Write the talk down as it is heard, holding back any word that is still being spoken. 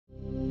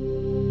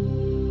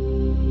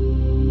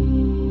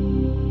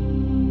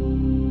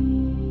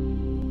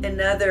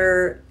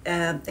another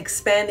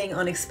Expanding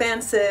on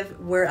Expansive,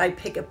 where I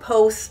pick a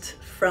post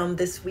from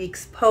this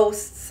week's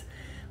posts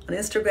on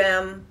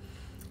Instagram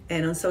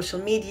and on social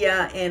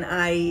media, and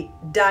I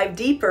dive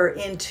deeper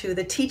into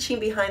the teaching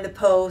behind the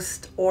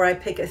post, or I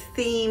pick a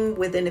theme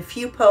within a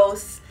few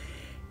posts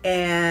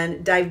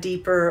and dive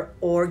deeper,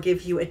 or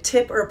give you a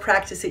tip or a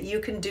practice that you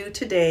can do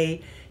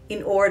today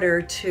in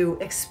order to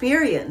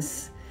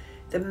experience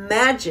the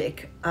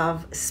magic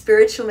of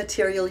spiritual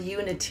material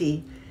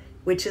unity,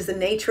 which is the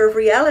nature of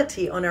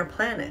reality on our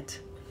planet,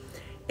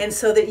 and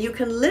so that you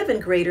can live in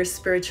greater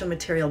spiritual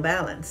material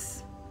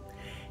balance,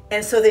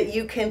 and so that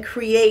you can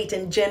create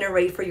and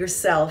generate for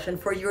yourself and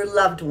for your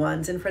loved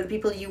ones and for the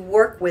people you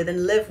work with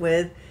and live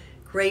with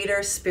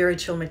greater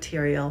spiritual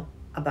material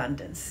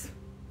abundance.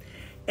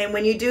 And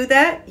when you do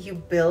that, you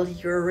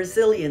build your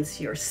resilience,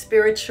 your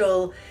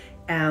spiritual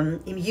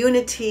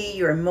immunity,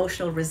 your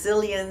emotional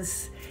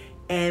resilience,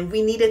 and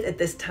we need it at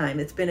this time.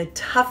 It's been a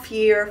tough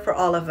year for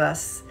all of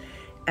us,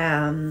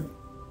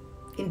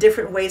 in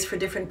different ways for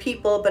different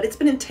people, but it's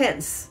been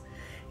intense.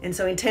 And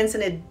so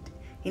intensity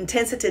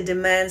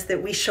demands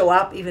that we show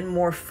up even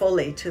more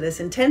fully to this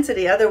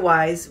intensity,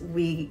 otherwise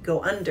we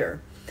go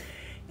under.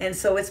 And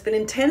so it's been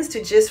intense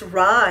to just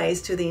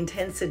rise to the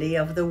intensity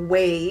of the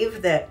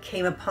wave that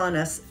came upon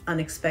us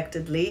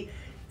unexpectedly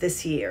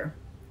this year.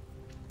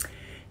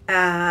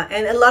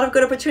 And a lot of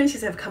good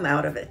opportunities have come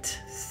out of it.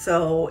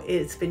 So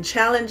it's been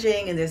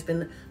challenging, and there's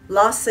been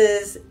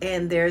losses,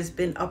 and there's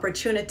been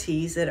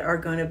opportunities that are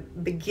going to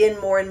begin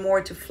more and more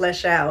to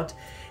flesh out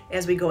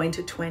as we go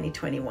into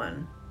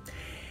 2021.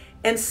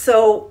 And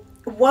so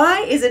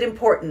why is it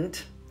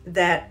important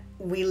that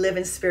we live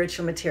in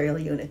spiritual material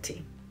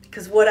unity?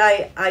 Because what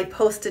I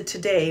posted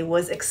today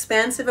was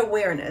expansive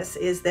awareness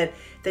is that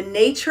the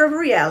nature of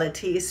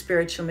reality is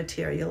spiritual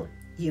material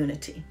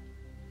unity.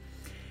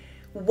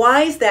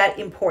 Why is that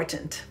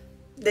important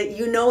that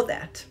you know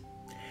that?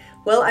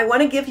 Well, I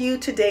want to give you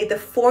today the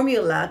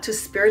formula to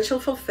spiritual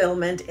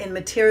fulfillment and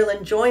material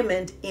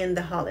enjoyment in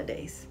the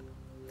holidays.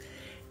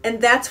 And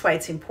that's why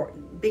it's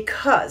important,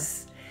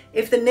 because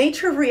if the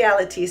nature of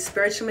reality is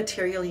spiritual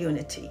material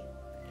unity,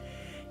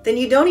 then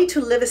you don't need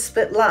to live a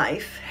split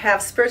life,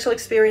 have spiritual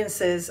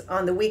experiences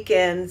on the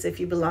weekends if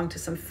you belong to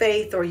some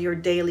faith or your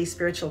daily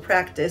spiritual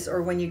practice,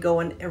 or when you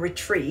go on a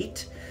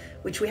retreat,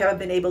 which we haven't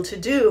been able to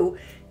do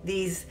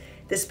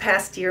this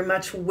past year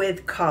much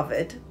with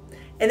COVID.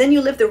 And then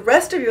you live the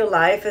rest of your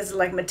life as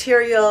like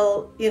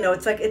material,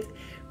 it's like it's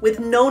with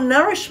no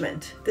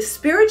nourishment. The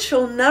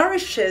spiritual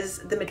nourishes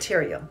the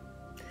material.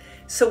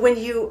 So when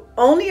you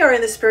only are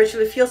in the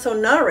spiritual, you feel so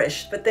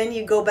nourished, but then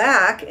you go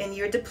back and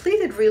you're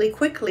depleted really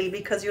quickly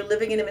because you're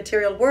living in a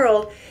material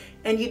world,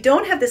 and you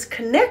don't have this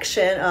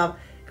connection of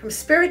from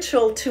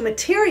spiritual to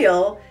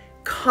material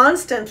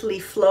constantly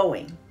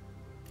flowing.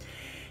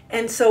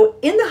 And so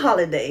in the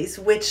holidays,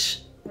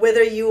 which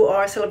whether you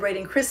are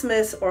celebrating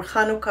Christmas or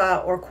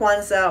Hanukkah or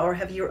Kwanzaa, or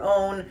have your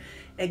own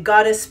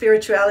goddess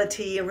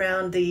spirituality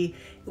around the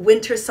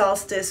winter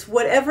solstice,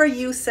 whatever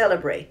you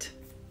celebrate,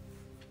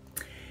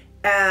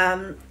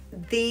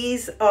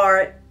 these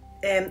are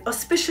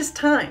auspicious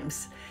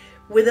times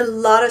with a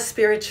lot of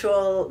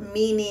spiritual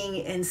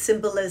meaning and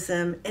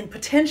symbolism and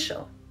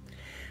potential.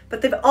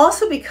 But they've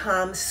also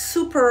become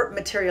super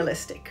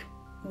materialistic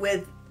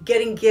with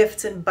getting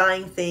gifts and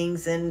buying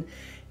things, and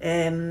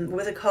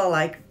what's it called,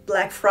 like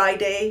Black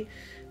Friday?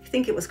 I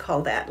think it was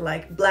called that,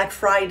 like Black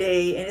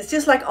Friday. And it's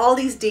just like all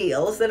these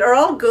deals that are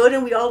all good,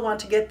 and we all want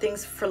to get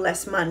things for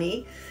less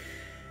money.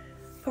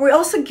 But we're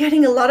also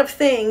getting a lot of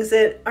things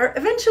that are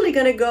eventually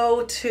going to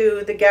go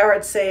to the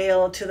garage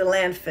sale, to the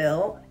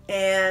landfill.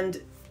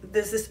 And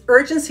there's this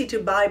urgency to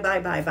buy.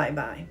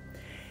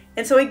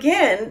 And so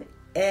again,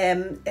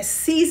 a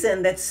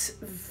season that's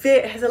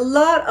has a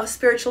lot of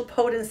spiritual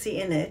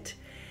potency in it.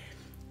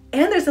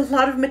 And there's a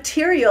lot of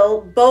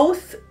material,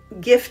 both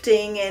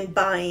gifting and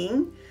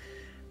buying,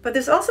 but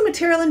there's also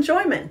material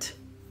enjoyment.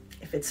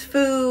 If it's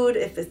food,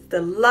 if it's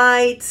the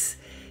lights,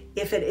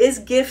 if it is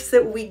gifts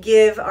that we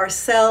give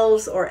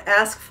ourselves or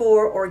ask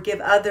for or give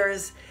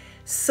others.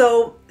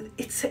 So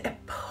it's a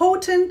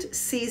potent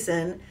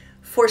season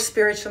for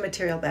spiritual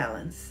material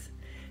balance.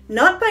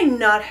 Not by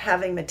not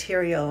having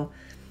material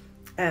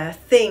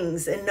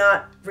things and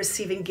not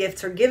receiving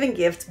gifts or giving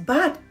gifts,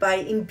 but by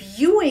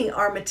imbuing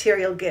our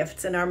material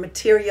gifts and our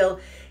material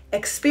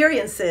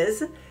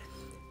experiences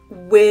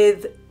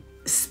with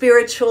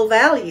spiritual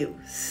value,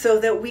 so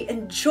that we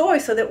enjoy,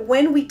 so that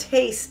when we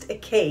taste a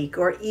cake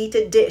or eat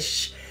a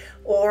dish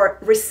or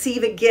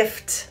receive a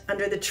gift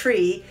under the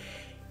tree,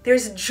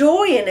 there's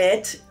joy in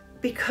it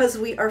because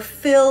we are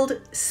filled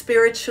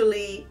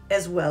spiritually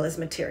as well as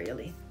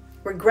materially.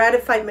 We're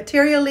gratified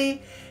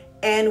materially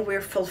and we're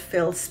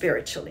fulfilled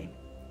spiritually.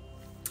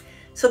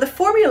 So the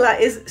formula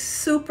is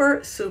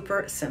super,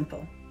 super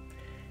simple.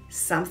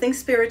 Something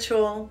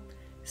spiritual,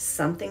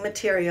 something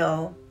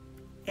material,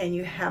 and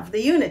you have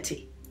the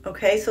unity.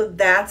 Okay, so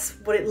that's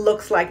what it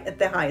looks like at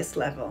the highest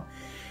level.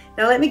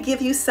 Now let me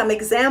give you some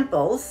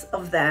examples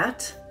of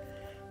that.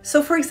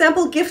 So for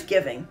example, gift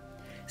giving.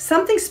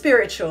 Something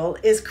spiritual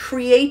is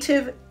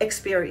creative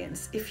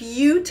experience. If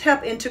you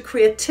tap into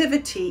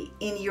creativity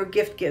in your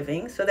gift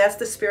giving, so that's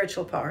the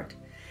spiritual part,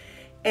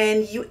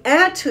 and you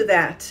add to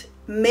that,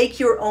 make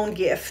your own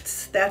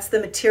gifts, that's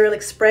the material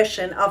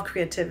expression of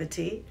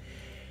creativity,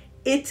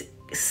 it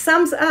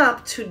sums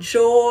up to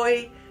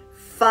joy,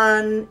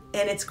 fun,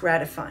 and it's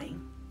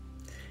gratifying.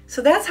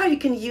 So that's how you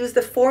can use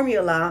the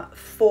formula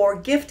for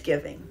gift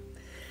giving.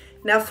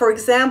 Now, for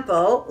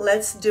example,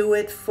 let's do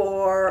it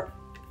for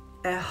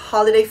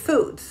holiday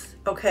foods,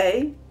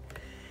 okay?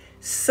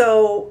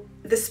 So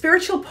the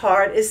spiritual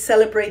part is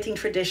celebrating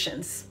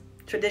traditions.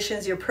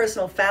 Traditions, your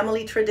personal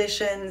family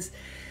traditions,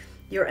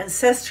 your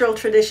ancestral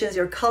traditions,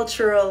 your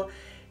cultural.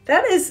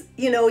 That is,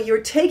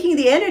 you're taking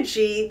the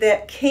energy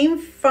that came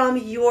from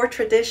your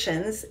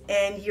traditions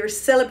and you're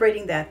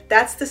celebrating that.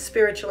 That's the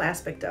spiritual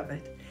aspect of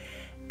it.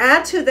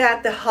 Add to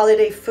that the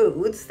holiday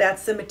foods.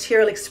 That's the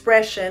material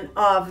expression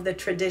of the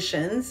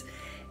traditions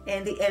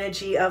and the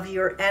energy of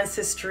your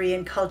ancestry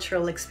and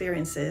cultural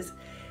experiences.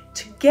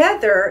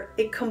 Together,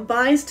 it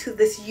combines to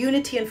this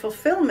unity and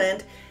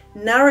fulfillment,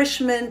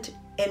 nourishment,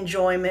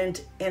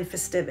 enjoyment, and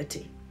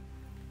festivity.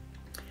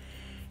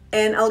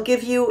 And I'll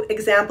give you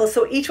examples.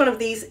 So each one of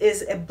these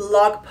is a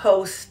blog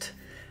post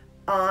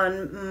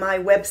on my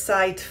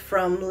website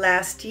from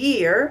last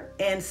year.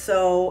 And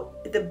so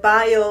the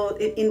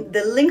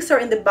the links are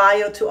in the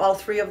bio to all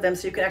three of them,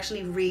 so you can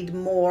actually read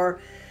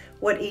more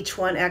what each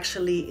one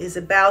actually is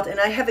about. And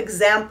I have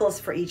examples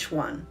for each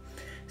one,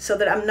 so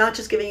that I'm not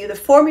just giving you the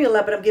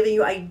formula, but I'm giving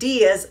you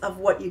ideas of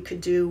what you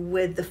could do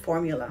with the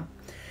formula.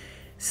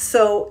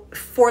 So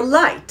for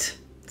light,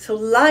 so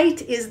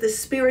light is the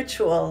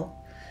spiritual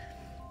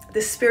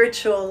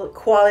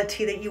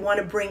quality that you want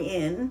to bring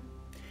in.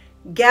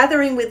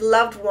 Gathering with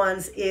loved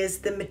ones is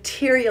the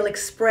material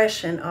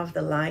expression of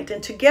the light.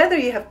 And together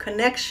you have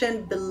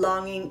connection,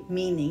 belonging,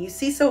 meaning. You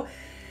see, so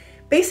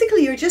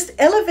basically, you're just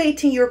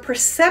elevating your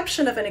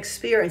perception of an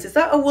experience. It's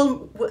not,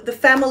 oh, well, the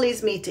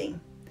family's meeting.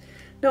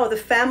 No, the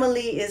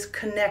family is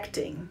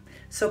connecting.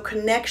 So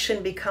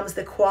connection becomes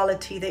the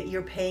quality that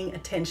you're paying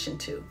attention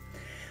to.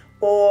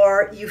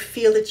 Or you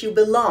feel that you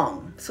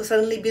belong. So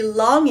suddenly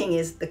belonging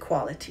is the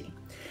quality.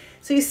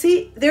 So you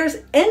see, there's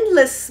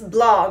endless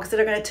blogs that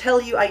are going to tell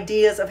you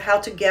ideas of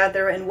how to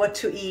gather and what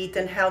to eat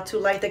and how to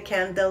light a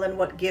candle and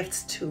what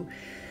gifts to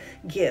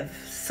give.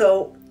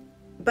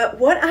 But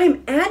what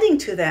I'm adding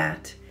to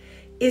that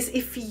is,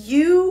 if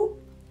you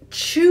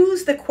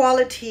choose the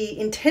quality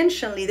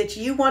intentionally that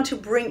you want to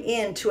bring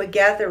into a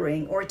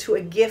gathering or to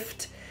a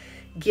gift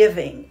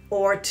giving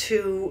or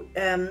to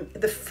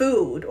the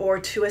food or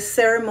to a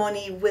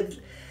ceremony with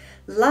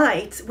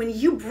light, when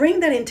you bring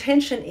that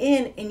intention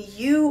in and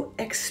you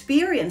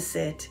experience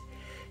it,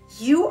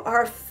 you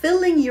are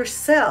filling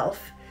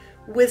yourself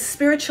with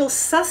spiritual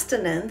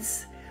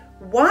sustenance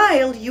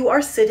while you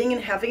are sitting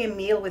and having a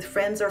meal with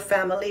friends or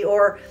family.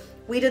 Or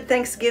we did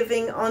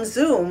Thanksgiving on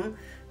Zoom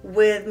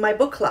with my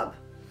book club.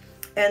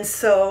 And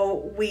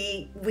so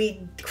we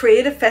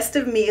created a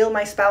festive meal,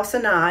 my spouse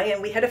and I,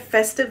 and we had a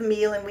festive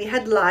meal and we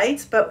had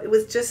lights, but it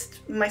was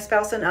just my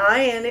spouse and I,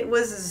 and it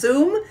was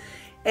Zoom,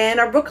 and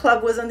our book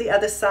club was on the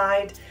other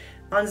side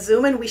on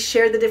Zoom, and we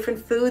shared the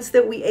different foods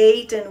that we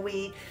ate. And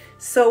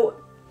so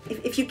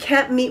if you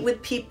can't meet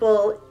with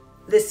people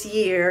this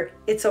year,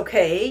 it's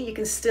okay. You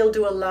can still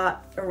do a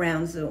lot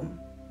around Zoom.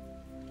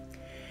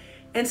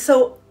 And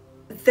so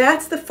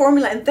that's the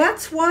formula. And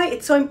that's why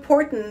it's so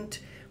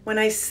important when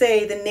I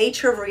say the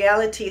nature of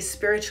reality is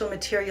spiritual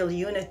material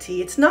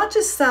unity. It's not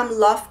just some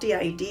lofty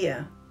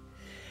idea.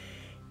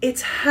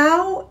 It's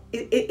how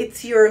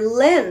it's your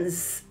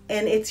lens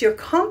and it's your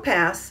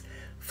compass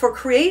for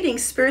creating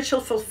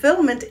spiritual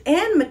fulfillment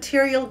and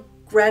material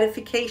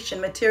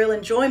gratification, material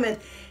enjoyment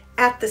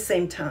at the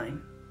same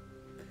time.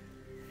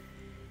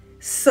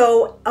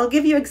 So I'll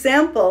give you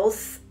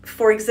examples,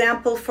 for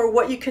example, for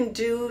what you can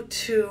do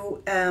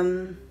to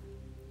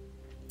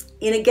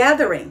in a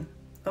gathering.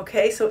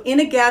 Okay, so in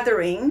a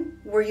gathering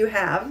where you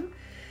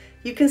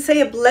can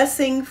say a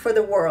blessing for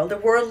the world. The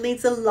world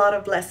needs a lot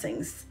of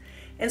blessings.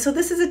 And so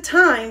this is a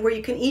time where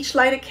you can each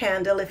light a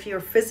candle. If you're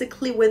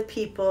physically with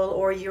people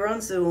or you're on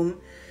Zoom,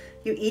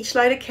 you each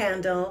light a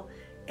candle,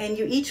 and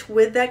you each,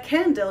 with that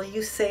candle,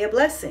 you say a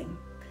blessing.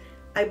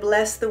 I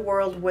bless the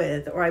world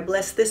with, or I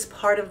bless this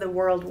part of the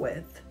world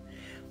with.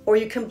 Or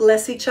you can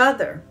bless each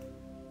other.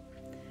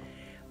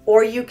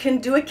 Or you can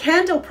do a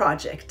candle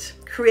project.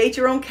 Create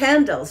your own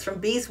candles from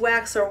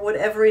beeswax or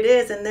whatever it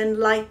is, and then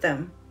light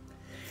them.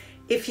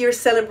 If you're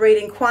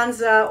celebrating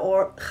Kwanzaa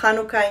or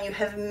Hanukkah and you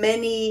have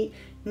many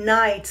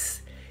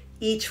nights,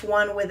 each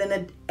one with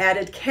an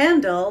added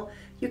candle,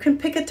 you can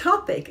pick a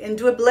topic and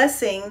do a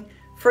blessing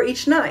for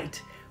each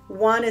night.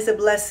 One is a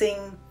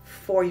blessing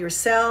for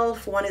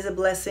yourself, one is a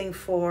blessing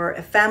for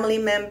a family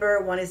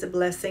member, one is a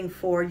blessing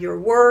for your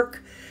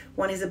work,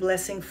 one is a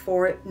blessing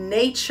for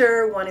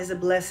nature, one is a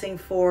blessing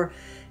for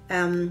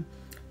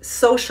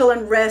social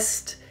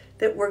unrest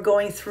that we're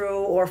going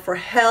through, or for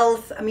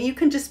health. I mean, you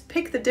can just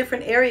pick the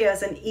different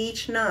areas, and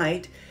each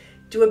night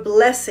do a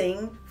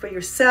blessing for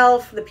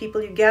yourself, the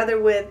people you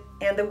gather with,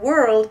 and the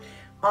world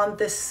on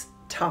this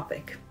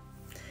topic.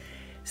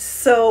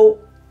 So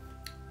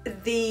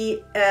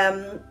the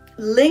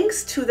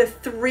links to the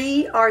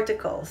 3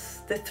 articles,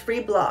 the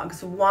 3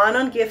 blogs, one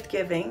on gift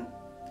giving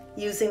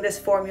using this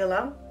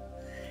formula,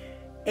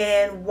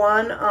 and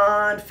one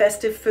on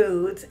festive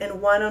foods,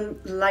 and one on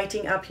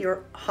lighting up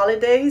your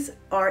holidays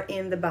are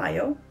in the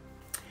bio.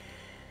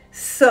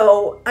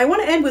 So I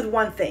want to end with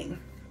one thing.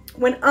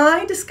 When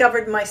I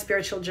discovered my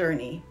spiritual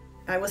journey,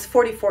 I was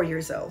 44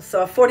 years old.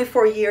 So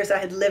 44 years I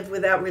had lived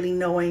without really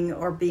knowing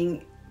or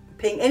paying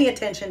any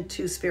attention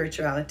to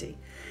spirituality.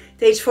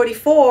 At age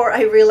 44,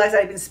 I realized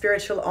I'd been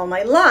spiritual all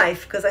my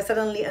life because I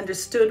suddenly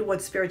understood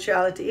what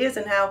spirituality is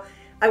and how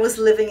I was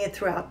living it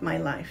throughout my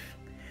life.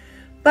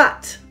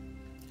 But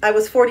I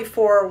was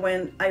 44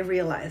 when I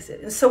realized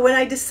it. And so when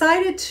I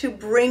decided to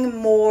bring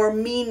more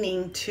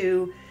meaning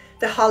to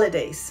the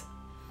holidays,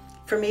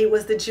 for me it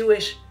was the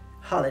Jewish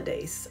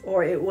holidays,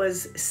 or it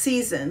was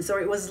seasons, or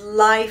it was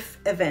life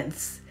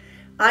events.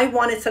 I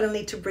wanted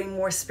suddenly to bring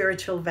more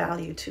spiritual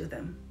value to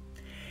them.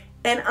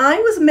 And I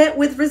was met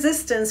with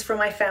resistance from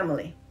my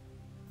family,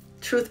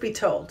 truth be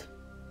told.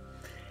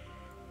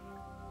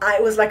 I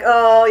was like,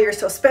 oh, you're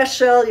so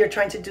special, you're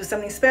trying to do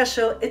something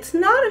special. It's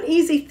not an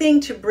easy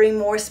thing to bring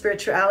more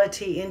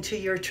spirituality into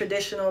your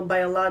traditional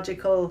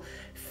biological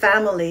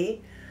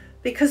family,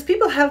 because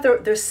people have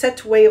their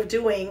set way of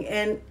doing,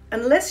 and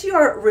unless you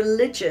are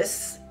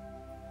religious,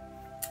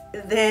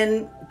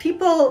 then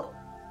people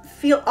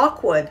feel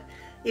awkward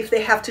if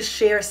they have to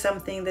share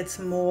something that's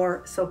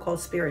more so-called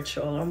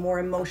spiritual or more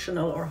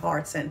emotional or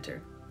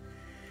heart-centered.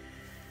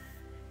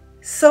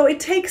 So it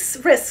takes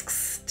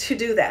risks to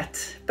do that,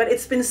 but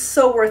it's been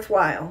so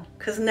worthwhile,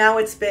 because now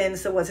it's been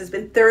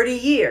 30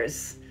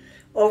 years,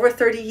 over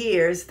 30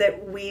 years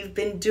that we've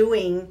been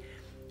doing,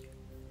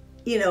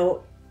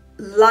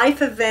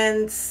 life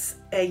events,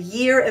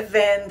 year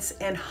events,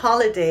 and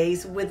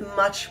holidays with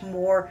much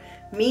more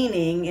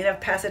meaning, and I've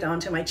passed it on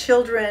to my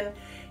children,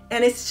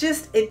 and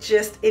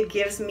it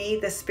gives me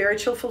the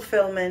spiritual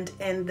fulfillment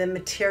and the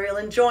material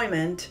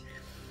enjoyment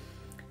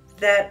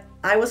that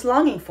I was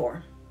longing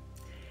for.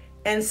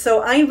 And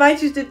so I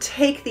invite you to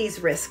take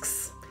these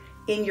risks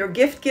in your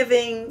gift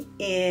giving,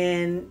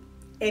 in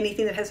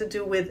anything that has to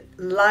do with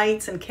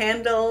lights and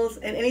candles,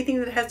 and anything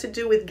that has to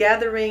do with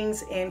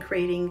gatherings and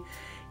creating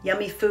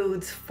yummy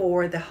foods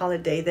for the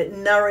holiday that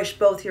nourish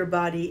both your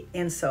body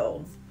and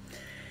soul.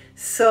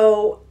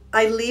 So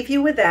I leave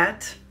you with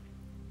that.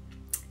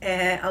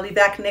 I'll be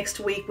back next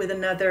week with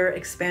another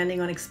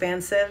Expanding on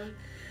Expansive.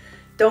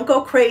 Don't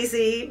go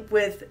crazy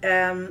with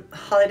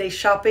holiday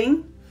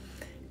shopping.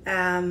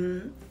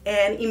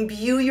 And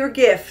imbue your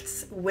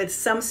gifts with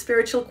some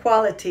spiritual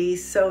quality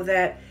so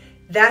that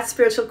that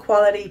spiritual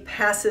quality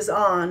passes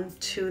on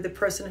to the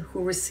person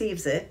who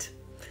receives it.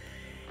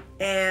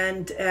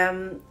 And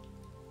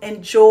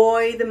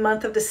enjoy the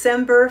month of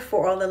December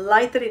for all the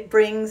light that it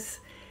brings.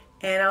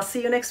 And I'll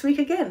see you next week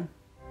again.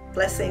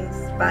 Blessings.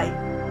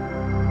 Bye.